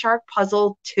white shark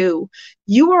puzzle too.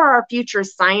 You are our future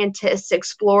scientists,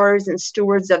 explorers, and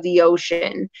stewards of the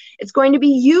ocean. It's going to be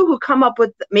you who come up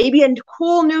with maybe a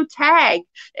cool new tag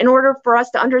in order for us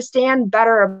to understand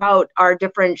better about our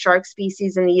different shark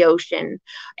species in the ocean.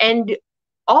 And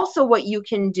also what you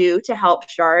can do to help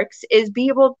sharks is be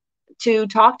able to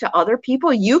talk to other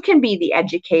people. You can be the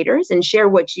educators and share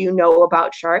what you know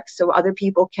about sharks so other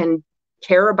people can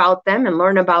care about them and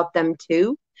learn about them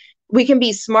too. We can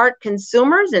be smart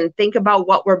consumers and think about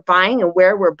what we're buying and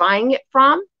where we're buying it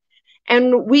from.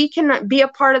 And we can be a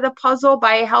part of the puzzle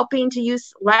by helping to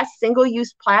use less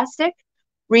single-use plastic,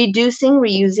 reducing,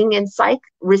 reusing, and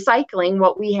recycling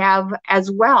what we have as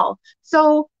well.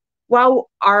 So while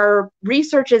our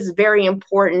research is very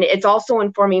important, it's also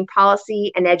informing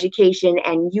policy and education,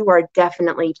 and you are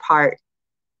definitely part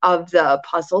of the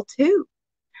puzzle too.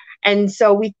 And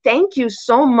so we thank you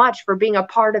so much for being a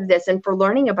part of this and for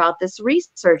learning about this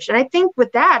research. And I think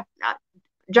with that,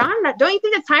 John, don't you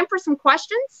think it's time for some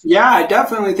questions? Yeah, I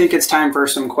definitely think it's time for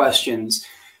some questions.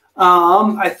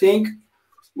 I think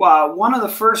one of the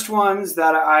first ones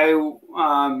that I will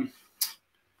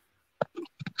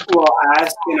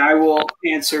ask, and I will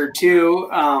answer too,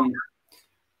 I'm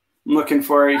looking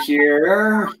for it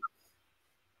here,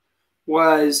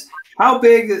 was how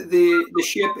big the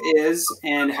ship is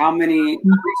and how many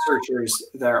researchers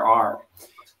there are.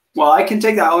 Well, I can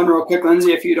take that one real quick,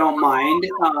 Lindsay, if you don't mind.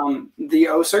 The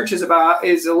O-Search is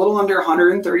a little under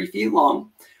 130 feet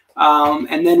long.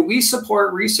 And then we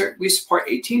support research. We support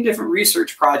 18 different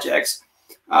research projects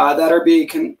that are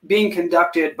being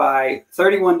conducted by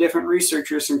 31 different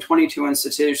researchers from 22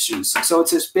 institutions. So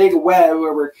it's this big web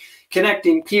where we're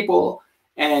connecting people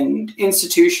and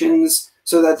institutions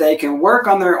so that they can work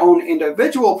on their own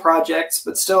individual projects,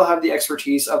 but still have the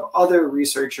expertise of other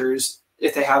researchers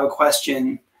if they have a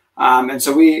question. And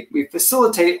so we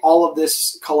facilitate all of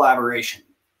this collaboration.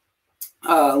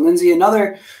 Lindsay,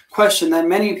 another question that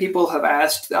many people have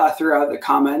asked throughout the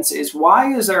comments is,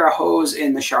 why is there a hose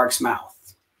in the shark's mouth?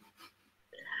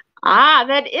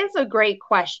 That is a great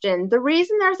question. The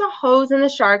reason there's a hose in the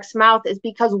shark's mouth is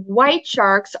because white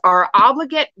sharks are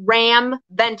obligate ram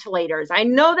ventilators. I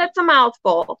know that's a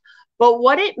mouthful, but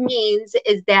what it means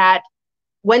is that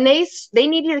when they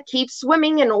need to keep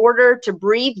swimming in order to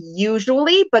breathe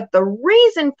usually, but the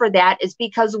reason for that is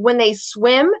because when they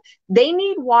swim, they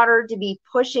need seawater to be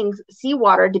pushing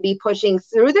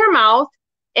through their mouth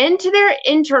into their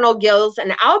internal gills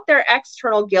and out their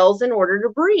external gills in order to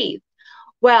breathe.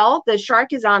 Well, the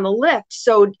shark is on the lift.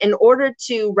 So in order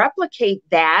to replicate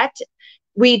that,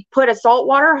 we put a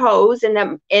saltwater hose in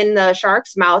the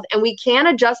shark's mouth, and we can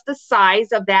adjust the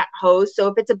size of that hose. So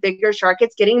if it's a bigger shark,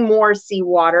 it's getting more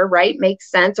seawater, right? Makes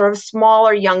sense. Or a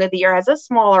smaller young of the year has a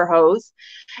smaller hose.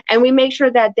 And we make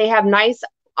sure that they have nice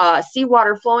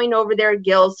seawater flowing over their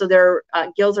gills, so their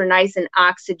gills are nice and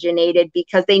oxygenated,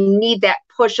 because they need that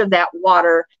push of that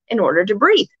water in order to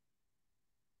breathe.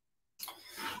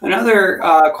 Another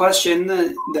question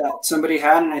that somebody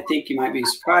had, and I think you might be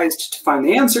surprised to find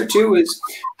the answer to, is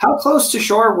how close to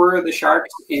shore were the sharks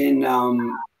in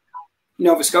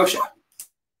Nova Scotia?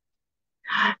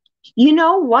 You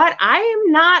know what? I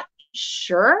am not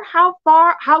sure how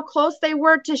close they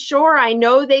were to shore. I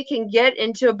know they can get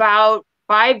into about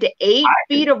 5 to 8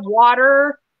 feet of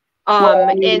water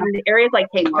in areas like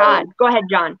Cape Cod. Go ahead,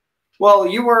 John. Well,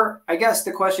 I guess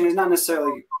the question is not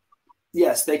necessarily,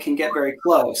 yes, they can get very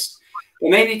close,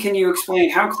 but maybe can you explain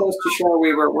how close to shore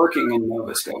we were working in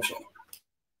Nova Scotia?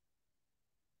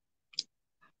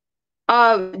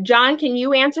 John, can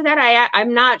you answer that?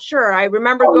 I'm not sure. I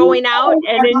remember going out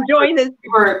and enjoying this.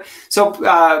 So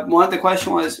the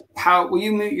question was, will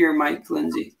you mute your mic,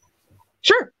 Lindsay?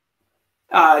 Sure.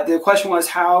 The question was,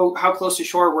 how close to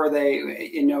shore were they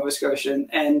in Nova Scotia?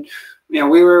 And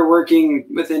we were working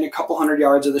within a couple hundred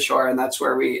yards of the shore, and that's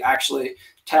where we actually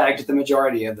tagged the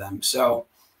majority of them. So,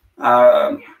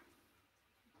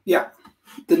 yeah.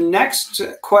 The next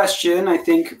question, I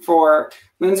think, for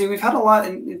Lindsay, we've had a lot,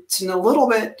 and it's a little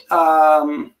bit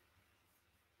off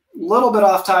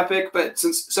topic, but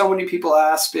since so many people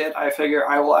asked it, I figure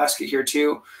I will ask it here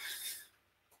too.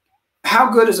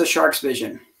 How good is a shark's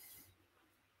vision?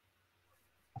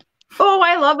 Oh,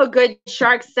 I love a good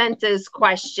shark senses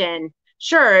question.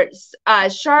 Sure.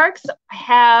 Sharks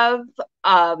have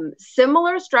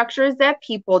similar structures that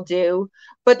people do,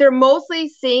 but they're mostly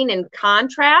seen in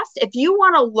contrast. If you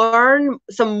want to learn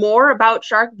some more about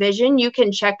shark vision, you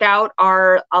can check out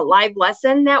our live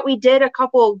lesson that we did a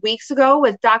couple of weeks ago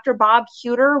with Dr. Bob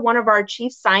Huter, one of our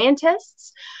chief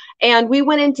scientists. And we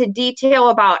went into detail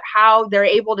about how they're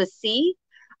able to see,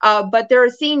 but they're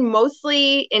seen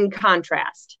mostly in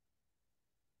contrast.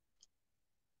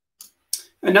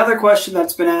 Another question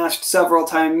that's been asked several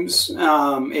times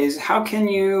is, how can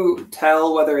you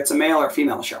tell whether it's a male or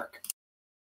female shark?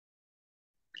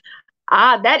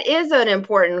 That is an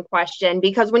important question,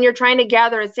 because when you're trying to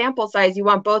gather a sample size, you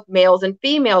want both males and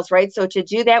females, right? So to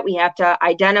do that, we have to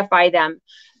identify them.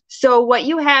 So what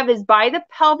you have is, by the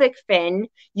pelvic fin,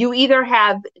 you either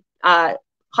have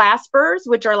claspers,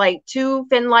 which are like two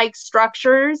fin-like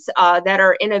structures that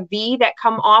are in a V that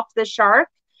come off the shark.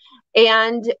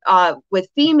 And with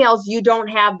females, you don't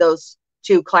have those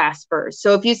two claspers.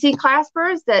 So if you see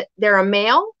claspers, that they're a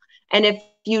male, and if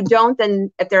you don't,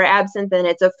 then if they're absent, then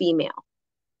it's a female.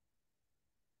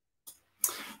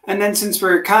 And then, since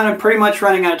we're kind of pretty much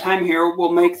running out of time here,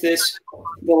 we'll make this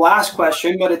the last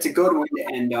question, but it's a good one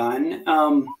to end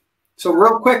on. So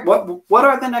real quick, what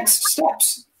are the next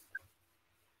steps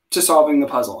to solving the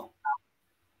puzzle?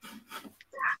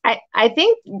 I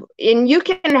think, and you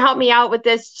can help me out with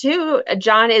this too,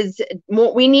 John, is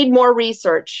we need more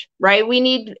research, right? We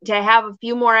need to have a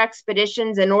few more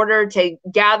expeditions in order to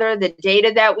gather the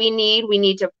data that we need. We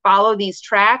need to follow these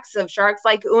tracks of sharks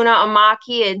like Una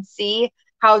Amaki and see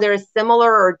how they're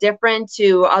similar or different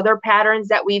to other patterns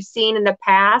that we've seen in the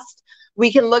past.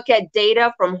 We can look at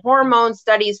data from hormone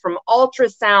studies, from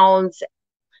ultrasounds,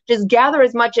 just gather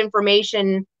as much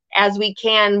information as we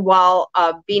can while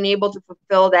being able to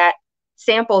fulfill that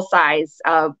sample size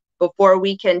before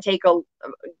we can to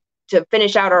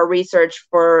finish out our research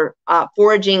for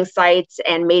foraging sites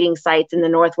and mating sites in the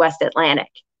Northwest Atlantic.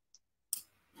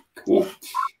 Cool.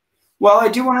 Well, I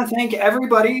do want to thank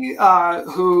everybody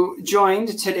who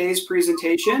joined today's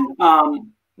presentation.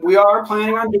 We are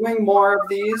planning on doing more of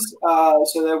these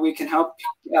so that we can help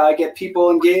get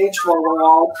people engaged while we're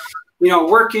all,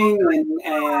 working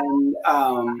and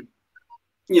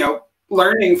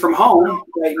learning from home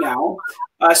right now.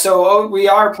 So we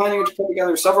are planning to put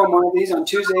together several more of these on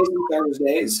Tuesdays and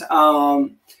Thursdays.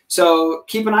 So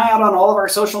keep an eye out on all of our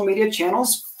social media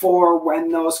channels for when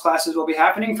those classes will be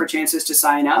happening, for chances to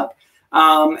sign up.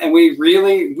 And I've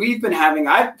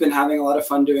been having a lot of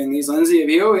fun doing these. Lindsay, have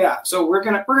you? Yeah. So we're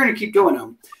gonna keep doing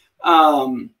them.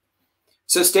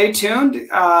 So stay tuned,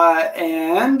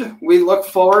 and we look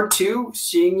forward to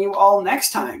seeing you all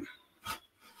next time.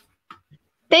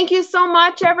 Thank you so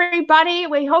much, everybody.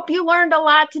 We hope you learned a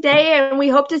lot today, and we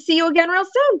hope to see you again real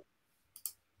soon.